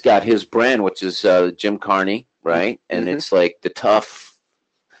 And he's got his brand, which is Jim Carney, right? And it's like the tough,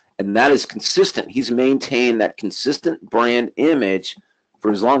 and that is consistent. He's maintained that consistent brand image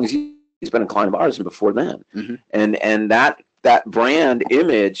for as long as he's been a client of ours and before then. And that brand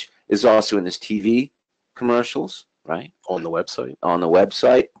image is also in his TV commercials, right? On the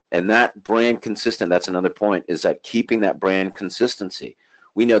website. And that brand consistent, that's another point, is that keeping that brand consistency.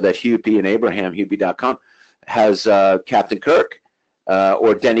 We know that Hubie and Abraham, Hubie.com, has Captain Kirk.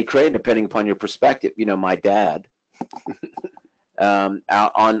 Or Denny Crane, depending upon your perspective. My dad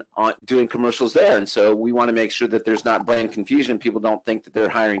out on doing commercials there, and so we want to make sure that there's not brand confusion. People don't think that they're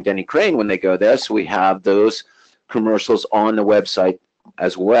hiring Denny Crane when they go there. So we have those commercials on the website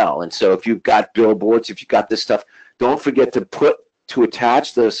as well. And so if you've got billboards, if you've got this stuff, don't forget to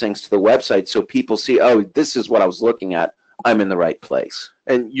attach those things to the website so people see, oh, this is what I was looking at. I'm in the right place.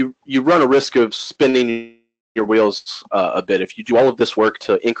 And you run a risk of spinning your wheels a bit if you do all of this work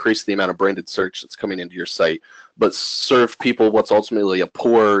to increase the amount of branded search that's coming into your site, but serve people what's ultimately a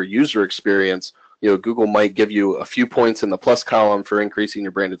poor user experience. Google might give you a few points in the plus column for increasing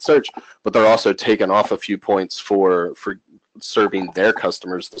your branded search, but they're also taking off a few points for serving their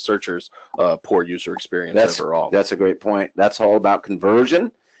customers, the searchers, poor user experience overall. That's a great point. That's all about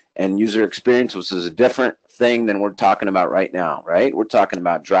conversion and user experience, which is a different thing than we're talking about right now, right? We're talking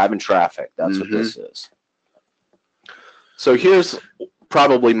about driving traffic. That's what this is. So here's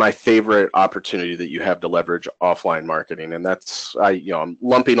probably my favorite opportunity that you have to leverage offline marketing, and that's I'm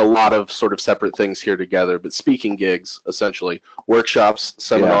lumping a lot of sort of separate things here together, but speaking gigs, essentially, workshops,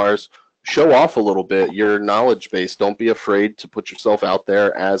 seminars. Show off a little bit your knowledge base. Don't be afraid to put yourself out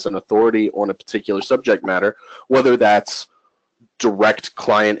there as an authority on a particular subject matter, whether that's direct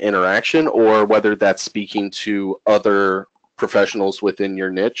client interaction or whether that's speaking to other professionals within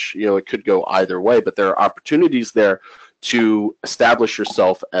your niche. It could go either way, but there are opportunities there to establish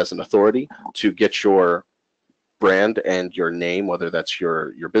yourself as an authority, to get your brand and your name, whether that's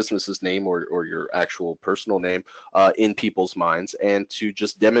your business's name or your actual personal name, in people's minds, and to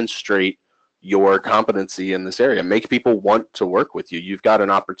just demonstrate your competency in this area. Make people want to work with you. You've got an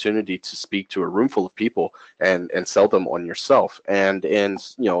opportunity to speak to a room full of people and sell them on yourself. And in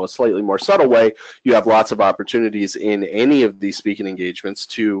a slightly more subtle way, you have lots of opportunities in any of these speaking engagements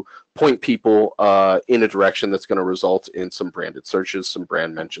to point people in a direction that's going to result in some branded searches, some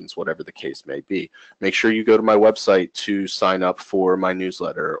brand mentions, whatever the case may be. Make sure you go to my website to sign up for my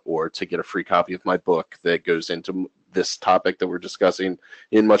newsletter or to get a free copy of my book that goes into this topic that we're discussing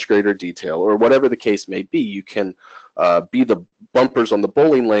in much greater detail, or whatever the case may be. You can be the bumpers on the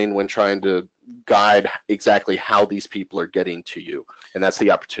bowling lane when trying to guide exactly how these people are getting to you, and that's the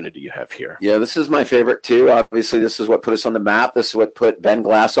opportunity you have here. Yeah, this is my favorite too. Obviously, this is what put us on the map. This is what put Ben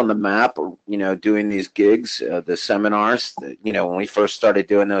Glass on the map, doing these gigs, the seminars. When we first started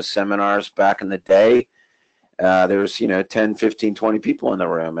doing those seminars back in the day, there was 10, 15, 20 people in the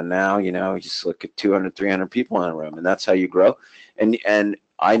room, and now you just look at 200, 300 people in the room, and that's how you grow. And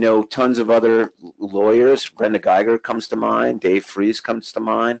I know tons of other lawyers. Brenda Geiger comes to mind. Dave Fries comes to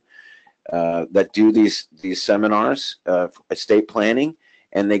mind. that do these seminars, estate planning,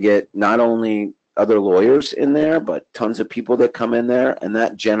 and they get not only other lawyers in there, but tons of people that come in there, and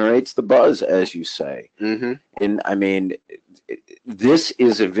that generates the buzz, as you say. Mm-hmm. And I mean, this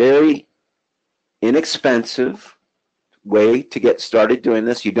is a very inexpensive way to get started doing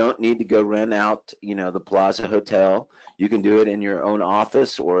this. You don't need to go rent out, the Plaza Hotel. You can do it in your own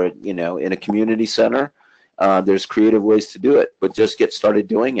office or, in a community center. There's creative ways to do it, but just get started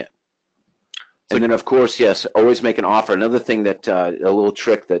doing it. And then, of course, yes, always make an offer. Another thing that, a little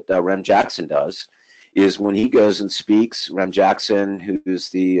trick that Rem Jackson does is when he goes and speaks, Rem Jackson, who's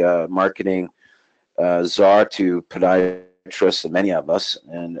the marketing czar to podiatrists and many of us,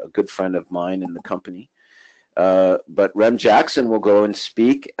 and a good friend of mine in the company, but Rem Jackson will go and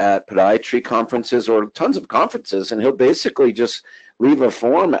speak at podiatry conferences or tons of conferences, and he'll basically just leave a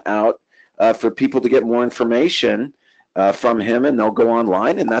form out for people to get more information from him, and they'll go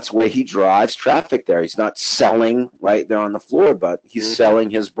online, and that's the way he drives traffic there. He's not selling right there on the floor, but he's selling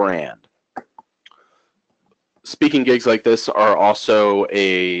his brand. Speaking gigs like this are also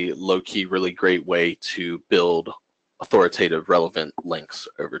a low-key, really great way to build authoritative, relevant links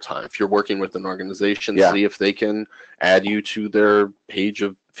over time. If you're working with an organization, see if they can add you to their page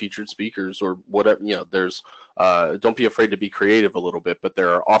of featured speakers or whatever. There's don't be afraid to be creative a little bit, but there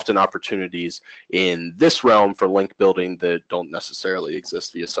are often opportunities in this realm for link building that don't necessarily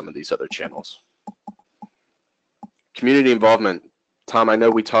exist via some of these other channels. Community involvement. Tom, I know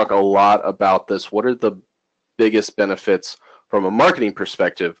we talk a lot about this. What are the biggest benefits from a marketing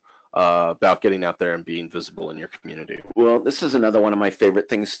perspective about getting out there and being visible in your community? Well, this is another one of my favorite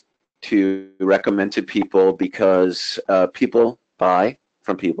things to recommend to people, because people buy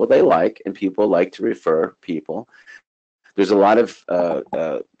from people they like, and people like to refer people. There's a lot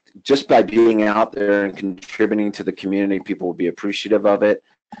of, just by being out there and contributing to the community, people will be appreciative of it.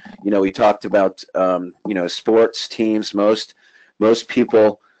 We talked about, sports teams. Most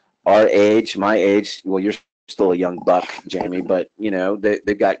people our age, my age, well, you're still a young buck, Jamie, but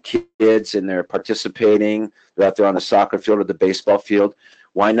they've got kids and they're participating. They're out there on the soccer field or the baseball field.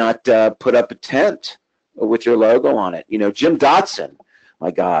 Why not put up a tent with your logo on it? Jim Dotson,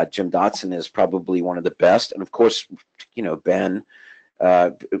 my God, Jim Dotson is probably one of the best. And of course, Ben,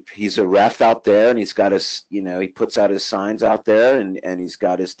 he's a ref out there, and he's got his, he puts out his signs out there, and he's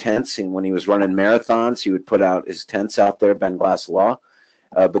got his tents. And when he was running marathons, he would put out his tents out there, Ben Glass Law.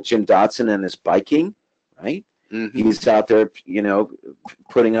 But Jim Dotson and his biking, right? Mm-hmm. He's out there,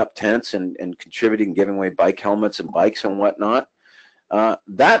 putting up tents and contributing, giving away bike helmets and bikes and whatnot.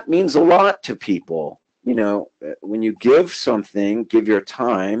 That means a lot to people. When you give something, give your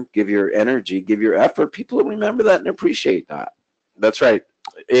time, give your energy, give your effort, people will remember that and appreciate that. That's right.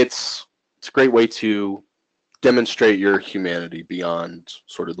 It's a great way to demonstrate your humanity beyond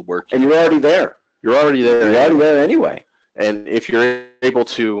sort of the work. And you're already there. You're already there. You're already there anyway. And if you're able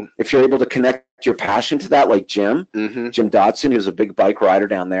to connect your passion to that, like Jim, Jim Dotson, who's a big bike rider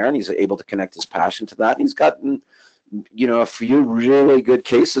down there, and he's able to connect his passion to that, and he's gotten, a few really good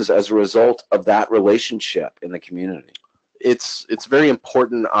cases as a result of that relationship in the community. It's a very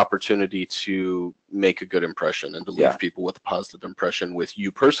important opportunity to make a good impression and to leave people with a positive impression with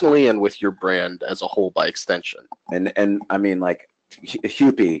you personally and with your brand as a whole by extension. And I mean, like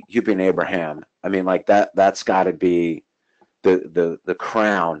Hupy and Abraham, I mean, like that's got to be the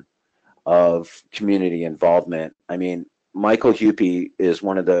crown of community involvement. I mean, Michael Hupy is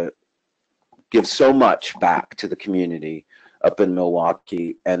gives so much back to the community up in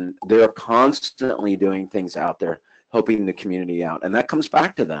Milwaukee, and they're constantly doing things out there helping the community out, and that comes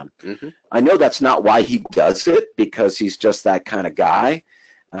back to them. I know that's not why he does it, because he's just that kind of guy,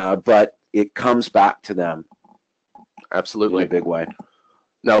 but it comes back to them. Absolutely. In a big way.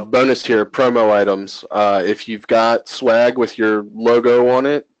 Now, bonus here, promo items. If you've got swag with your logo on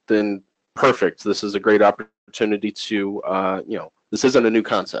it, then perfect. This is a great opportunity to, this isn't a new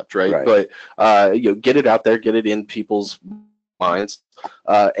concept, right? But, get it out there, get it in people's minds,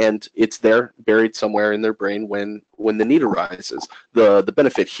 and it's there, buried somewhere in their brain when the need arises. The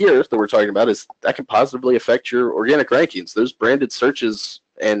benefit here that we're talking about is that can positively affect your organic rankings. Those branded searches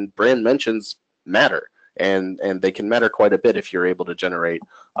and brand mentions matter. And they can matter quite a bit if you're able to generate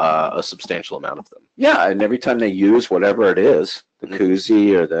a substantial amount of them. Yeah, and every time they use whatever it is, the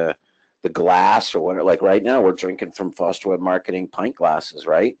koozie or the glass or whatever, like right now we're drinking from Foster Web Marketing pint glasses,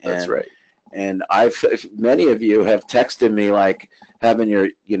 right? That's right. And many of you have texted me like having your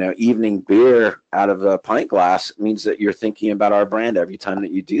evening beer out of a pint glass means that you're thinking about our brand every time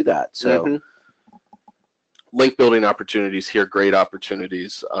that you do that. So link building opportunities here, great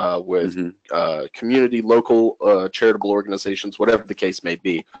opportunities with community, local charitable organizations, whatever the case may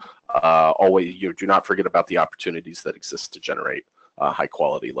be. Always, you do not forget about the opportunities that exist to generate high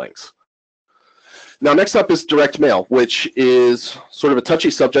quality links. Now, next up is direct mail, which is sort of a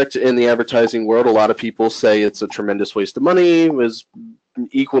touchy subject in the advertising world. A lot of people say it's a tremendous waste of money. As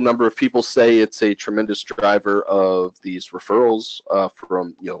equal number of people say it's a tremendous driver of these referrals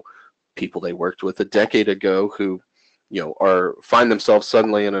from people they worked with a decade ago who find themselves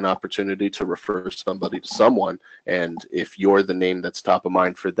suddenly in an opportunity to refer somebody to someone, and if you're the name that's top of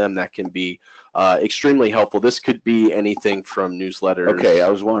mind for them, that can be extremely helpful. This could be anything from newsletters. Okay, I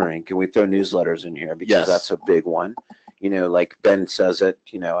was wondering, can we throw newsletters in here, because that's a big one. Like Ben says it,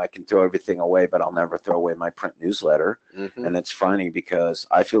 I can throw everything away, but I'll never throw away my print newsletter. And it's funny because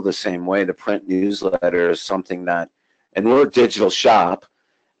I feel the same way. The print newsletter is something that, and we're a digital shop,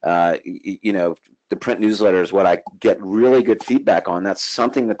 the print newsletter is what I get really good feedback on. That's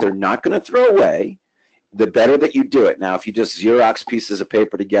something that they're not going to throw away. The better that you do it. Now, if you just Xerox pieces of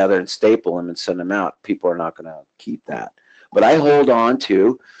paper together and staple them and send them out, people are not going to keep that. But I hold on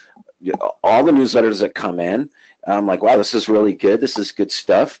to all the newsletters that come in. I'm like, wow, this is really good. This is good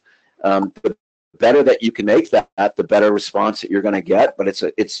stuff. The better that you can make that, the better response that you're going to get. But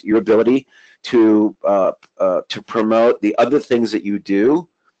it's your ability to promote the other things that you do.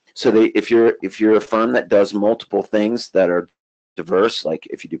 So that if you're a firm that does multiple things that are diverse, like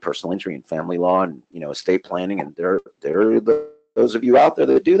if you do personal injury and family law and estate planning, and there are those of you out there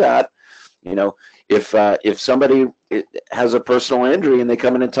that do that, if somebody has a personal injury and they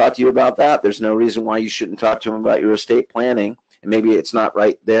come in and talk to you about that, there's no reason why you shouldn't talk to them about your estate planning. And maybe it's not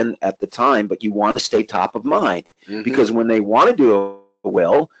right then at the time, but you want to stay top of mind, because when they want to do a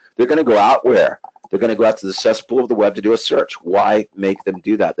will, they're going to go out where? They're going to go out to the cesspool of the web to do a search. Why make them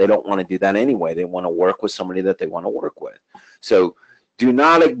do that? They don't want to do that anyway. They want to work with somebody that they want to work with. So do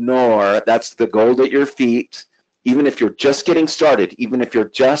not ignore, that's the gold at your feet. Even if you're just getting started, even if you're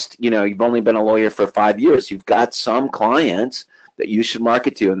just, you've only been a lawyer for 5 years, you've got some clients that you should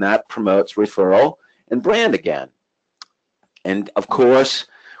market to, and that promotes referral and brand again. And of course,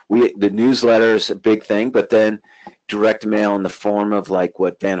 the newsletter is a big thing, but then direct mail in the form of like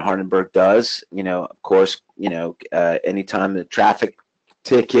what Dan Hardenberg does, of course, anytime the traffic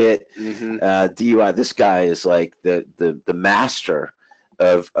ticket, DUI, this guy is like the master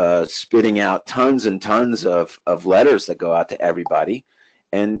of spitting out tons and tons of letters that go out to everybody.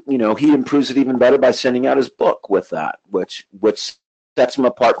 And, he improves it even better by sending out his book with that, which sets him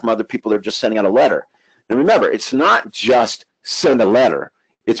apart from other people that are just sending out a letter. And remember, it's not just send a letter.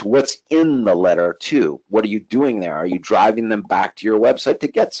 It's what's in the letter, too. What are you doing there? Are you driving them back to your website to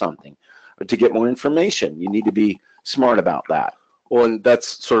get something or to get more information? You need to be smart about that. Well, and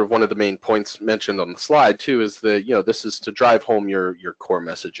that's sort of one of the main points mentioned on the slide, too, is that, this is to drive home your core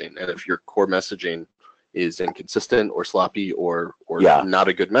messaging. And if your core messaging is inconsistent or sloppy or not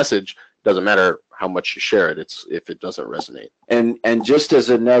a good message, it doesn't matter how much you share it. It's if it doesn't resonate. And just as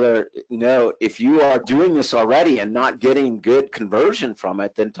another note, if you are doing this already and not getting good conversion from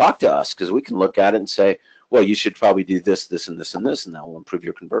it, then talk to us, because we can look at it and say, well, you should probably do this, this, and this, and this, and that will improve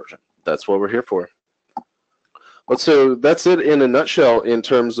your conversion. That's what we're here for. But so that's it in a nutshell in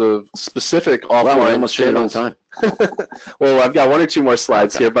terms of specific offline. Wow, we're almost on time. Well, I've got one or two more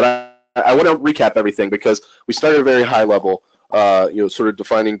slides here, but I want to recap everything, because we started at a very high level. Sort of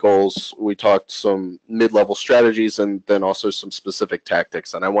defining goals. We talked some mid-level strategies and then also some specific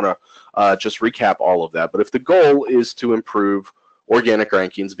tactics. And I want to just recap all of that. But if the goal is to improve organic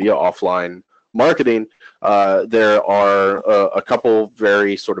rankings via offline marketing, there are a couple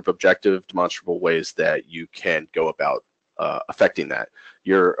very sort of objective, demonstrable ways that you can go about affecting that.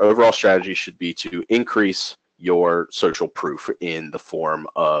 Your overall strategy should be to increase your social proof in the form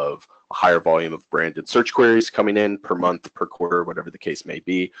of a higher volume of branded search queries coming in per month, per quarter, whatever the case may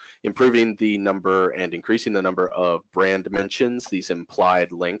be, improving the number and increasing the number of brand mentions, these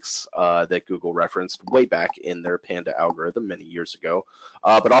implied links that Google referenced way back in their Panda algorithm many years ago,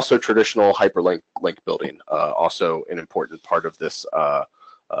 but also traditional hyperlink link building, also an important part of this,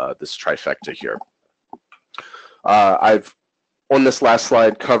 this trifecta here. I've on this last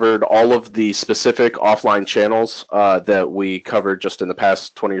slide covered all of the specific offline channels that we covered just in the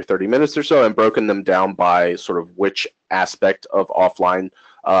past 20 or 30 minutes or so, and broken them down by sort of which aspect of offline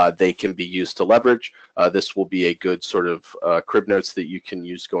they can be used to leverage. This will be a good sort of crib notes that you can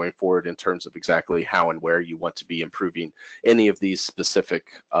use going forward in terms of exactly how and where you want to be improving any of these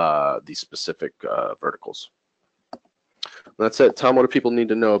specific verticals. That's it. Tom, what do people need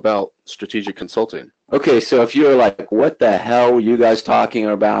to know about strategic consulting? Okay, so if you're like, what the hell were you guys talking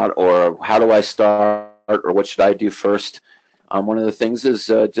about, or how do I start, or what should I do first? One of the things is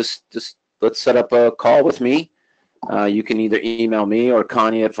just let's set up a call with me. You can either email me or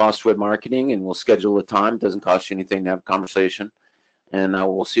Connie at Fosterwood Marketing, and we'll schedule a time. It doesn't cost you anything to have a conversation, and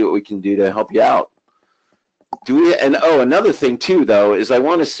we'll see what we can do to help you out. Another thing too, though, is I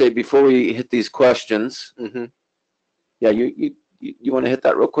want to say before we hit these questions, yeah, you want to hit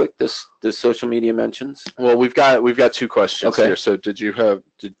that real quick? This social media mentions. Well, we've got two questions here. So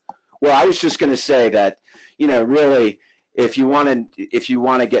Well, I was just going to say that, really, if you want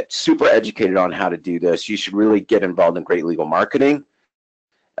to get super educated on how to do this, you should really get involved in Great Legal Marketing,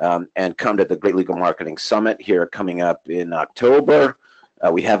 and come to the Great Legal Marketing Summit here coming up in October.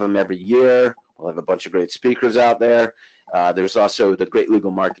 We have them every year. We'll have a bunch of great speakers out there. There's also the Great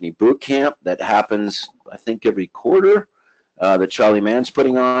Legal Marketing Boot Camp that happens, I think, every quarter, that Charlie Mann's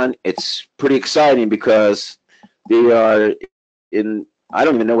putting on. It's pretty exciting because they are I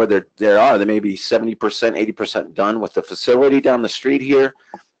don't even know where they are. They may be 70%, 80% done with the facility down the street here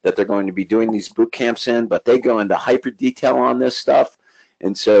that they're going to be doing these boot camps in, but they go into hyper detail on this stuff.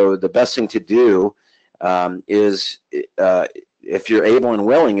 And so the best thing to do is, if you're able and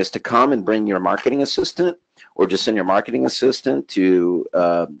willing, is to come and bring your marketing assistant, or just send your marketing assistant to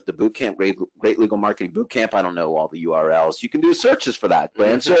the boot camp, Great Legal Marketing Boot Camp. I don't know all the URLs. You can do searches for that,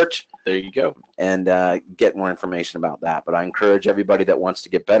 brand search. There you go. And get more information about that. But I encourage everybody that wants to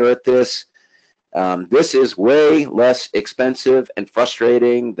get better at this. This is way less expensive and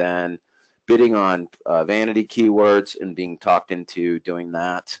frustrating than bidding on vanity keywords and being talked into doing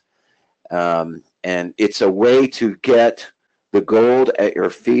that. And it's a way to get the gold at your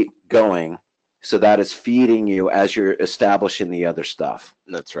feet going, so that is feeding you as you're establishing the other stuff.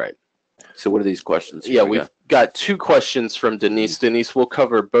 That's right. So what are these questions? Yeah, we've got two questions from Denise. Denise, we'll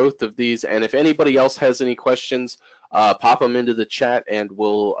cover both of these, and if anybody else has any questions, pop them into the chat, and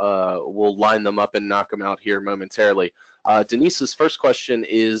we'll line them up and knock them out here momentarily. Denise's first question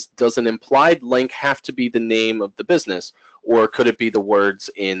is, does an implied link have to be the name of the business, or could it be the words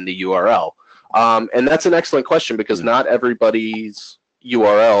in the URL? And that's an excellent question, because not everybody's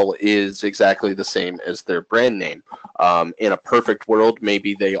URL is exactly the same as their brand name. In a perfect world,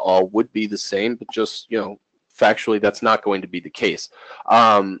 maybe they all would be the same, but just, factually, that's not going to be the case.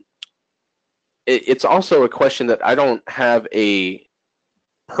 It's also a question that I don't have a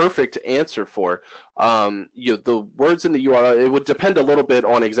perfect answer for. The words in the URL, it would depend a little bit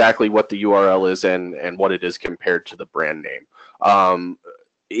on exactly what the URL is and what it is compared to the brand name.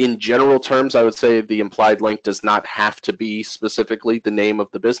 In general terms, I would say the implied link does not have to be specifically the name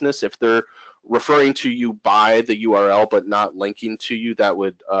of the business. If they're referring to you by the URL but not linking to you, that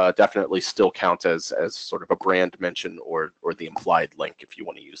would definitely still count as sort of a brand mention or the implied link, if you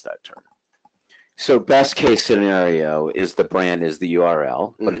want to use that term. So best case scenario is the brand is the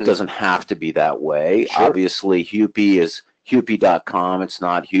URL, but it doesn't have to be that way. Sure. Obviously, Hupy is Hupy.com. It's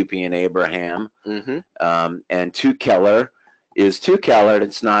not Hupy and Abraham. And To Keller is To Keller.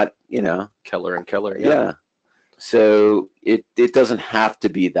 It's not, Keller and Keller. Yeah. So it doesn't have to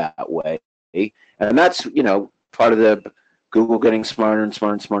be that way. And that's, part of the Google getting smarter and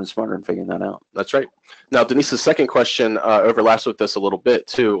smarter and smarter and smarter and figuring that out. That's right. Now, Denise's second question overlaps with this a little bit,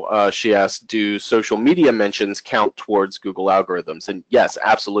 too. She asked, do social media mentions count towards Google algorithms? And yes,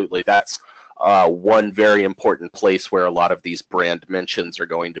 absolutely. That's one very important place where a lot of these brand mentions are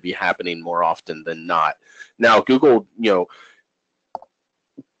going to be happening more often than not. Now, Google,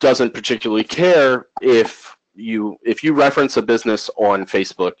 doesn't particularly care if you reference a business on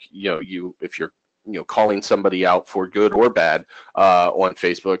Facebook, if you're calling somebody out for good or bad on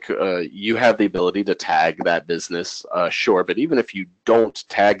Facebook, you have the ability to tag that business, sure. But even if you don't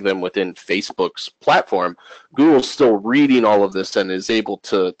tag them within Facebook's platform, Google's still reading all of this and is able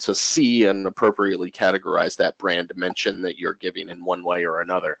to see and appropriately categorize that brand mention that you're giving in one way or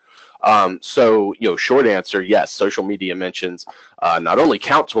another. So, short answer, yes, social media mentions not only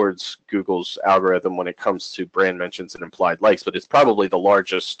count towards Google's algorithm when it comes to brand mentions and implied likes, but it's probably the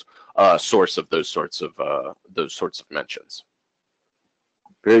largest source of those sorts of mentions.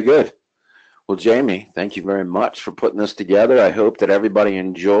 Very good. Well, Jamie, thank you very much for putting this together. I hope that everybody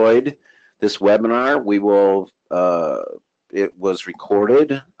enjoyed this webinar. We will. It was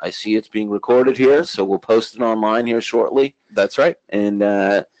recorded. I see it's being recorded here, so we'll post it online here shortly. That's right. And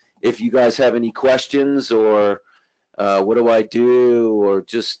if you guys have any questions or what do I do or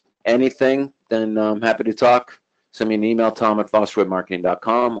just anything, then I'm happy to talk. Send me an email,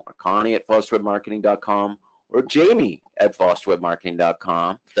 tom@fosterwoodmarketing.com or connie@fosterwoodmarketing.com or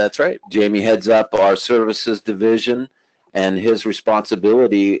jamie@fosterwoodmarketing.com. That's right. Jamie heads up our services division, and his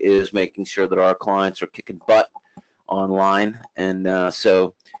responsibility is making sure that our clients are kicking butt online. And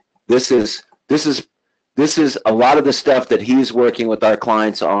so this is this is a lot of the stuff that he's working with our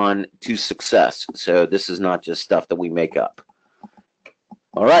clients on to success. So this is not just stuff that we make up.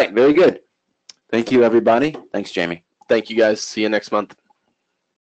 All right, very good. Thank you, everybody. Thanks, Jamie. Thank you, guys. See you next month.